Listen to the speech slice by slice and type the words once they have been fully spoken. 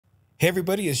Hey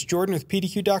everybody, it's Jordan with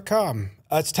pdq.com.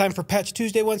 It's time for Patch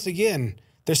Tuesday once again.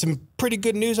 There's some pretty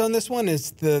good news on this one.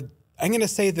 It's I'm going to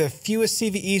say the fewest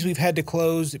CVEs we've had to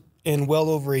close in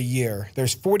well over a year.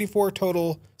 There's 44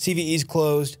 total CVEs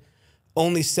closed.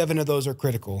 Only 7 of those are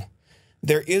critical.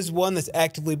 There is one that's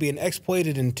actively being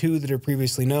exploited and 2 that are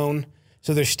previously known.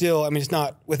 So there's still, it's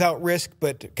not without risk,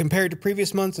 but compared to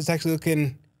previous months, it's actually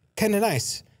looking kind of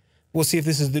nice. We'll see if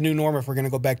this is the new norm, if we're going to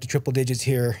go back to triple digits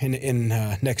here in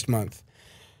next month.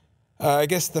 I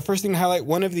guess the first thing to highlight,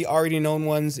 one of the already known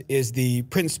ones is the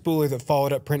print spooler that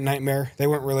followed up Print Nightmare. They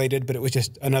weren't related, but it was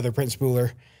just another print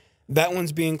spooler. That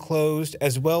one's being closed,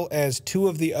 as well as 2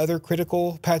 of the other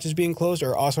critical patches being closed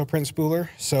are also print spooler.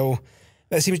 So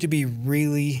that seems to be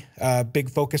really big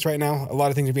focus right now. A lot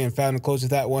of things are being found and closed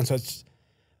with that one. So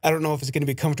I don't know if it's going to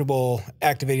be comfortable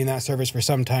activating that service for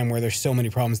some time where there's so many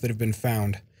problems that have been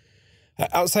found.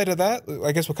 Outside of that,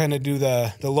 I guess we'll kind of do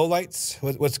the lowlights,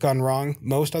 what's gone wrong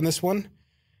most on this one.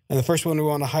 And the first one we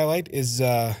want to highlight is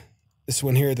this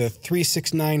one here, the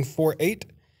 36948.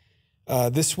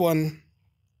 This one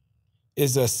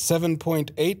is a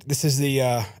 7.8. This is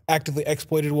the actively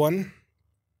exploited one.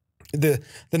 The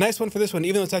nice one for this one,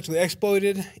 even though it's actually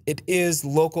exploited, it is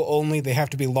local only. They have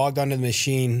to be logged onto the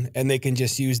machine, and they can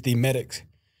just use the medic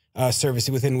service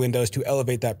within Windows to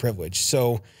elevate that privilege.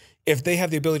 So if they have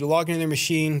the ability to log into their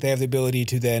machine, they have the ability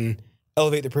to then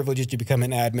elevate the privileges to become an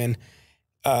admin.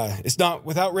 It's not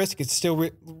without risk. It's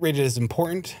still rated as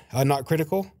important, not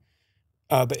critical.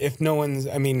 But if no one's,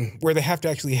 where they have to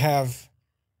actually have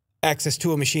access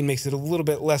to a machine makes it a little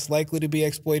bit less likely to be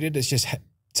exploited. It's just,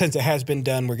 since it has been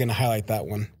done, we're going to highlight that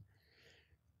one.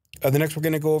 The next we're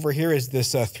going to go over here is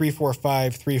this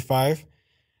 34535.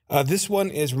 This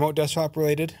one is remote desktop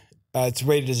related. It's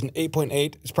rated as an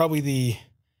 8.8. It's probably the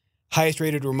highest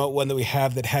rated remote one that we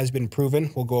have that has been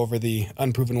proven. We'll go over the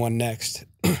unproven one next.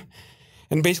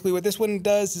 And basically what this one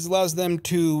does is allows them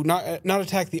to not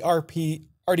attack the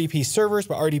RDP servers,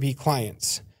 but RDP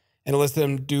clients. And it lets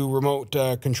them do remote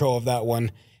control of that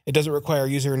one. It doesn't require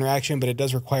user interaction, but it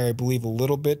does require, I believe, a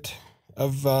little bit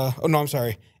of,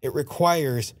 it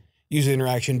requires user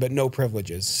interaction, but no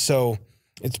privileges. So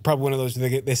it's probably one of those,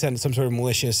 they send some sort of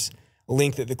malicious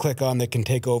link that they click on that can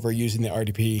take over using the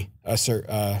RDP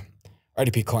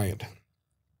RDP client.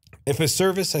 If a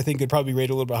service, I think it'd probably rate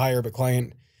a little bit higher, but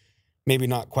client, maybe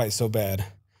not quite so bad.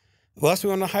 The last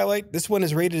one I want to highlight, this one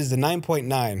is rated as a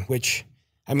 9.9, which,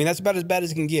 that's about as bad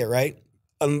as it can get, right?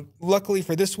 Luckily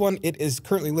for this one, it is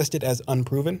currently listed as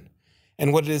unproven.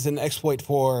 And what it is, an exploit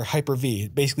for Hyper-V.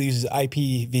 It basically uses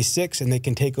IPv6, and they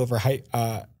can take over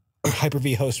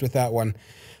Hyper-V hosts with that one.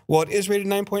 While it is rated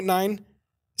 9.9,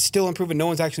 still unproven. No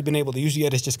one's actually been able to use it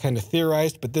yet. It's just kind of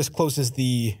theorized, but this closes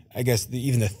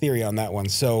even the theory on that one.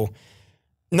 So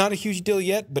not a huge deal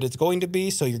yet, but it's going to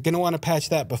be. So you're going to want to patch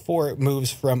that before it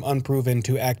moves from unproven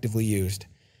to actively used.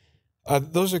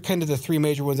 Those are kind of the 3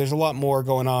 major ones. There's a lot more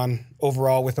going on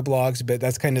overall with the blogs, but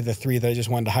that's kind of the 3 that I just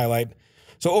wanted to highlight.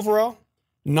 So overall,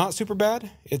 not super bad.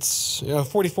 It's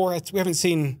 44. We haven't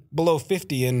seen below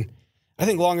 50 in, I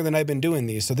think, longer than I've been doing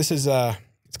these. So this is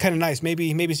it's kind of nice.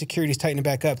 Maybe security's tightening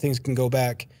back up. Things can go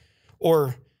back.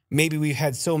 Or maybe we've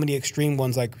had so many extreme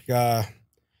ones like, the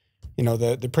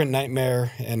Print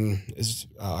Nightmare and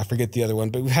I forget the other one.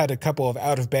 But we've had a couple of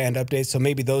out-of-band updates. So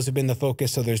maybe those have been the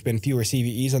focus. So there's been fewer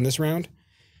CVEs on this round.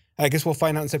 I guess we'll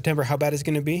find out in September how bad it's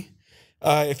going to be.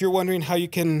 If you're wondering how you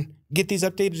can get these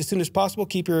updated as soon as possible,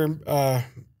 keep your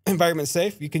environment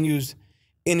safe. You can use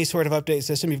any sort of update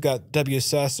system. You've got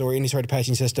WSUS or any sort of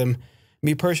patching system.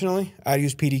 Me personally, I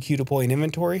use PDQ Deploy and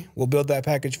Inventory. We'll build that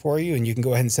package for you, and you can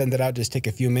go ahead and send that out. Just take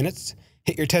a few minutes.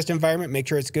 Hit your test environment, make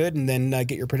sure it's good, and then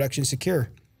get your production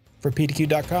secure. For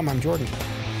pdq.com, I'm Jordan.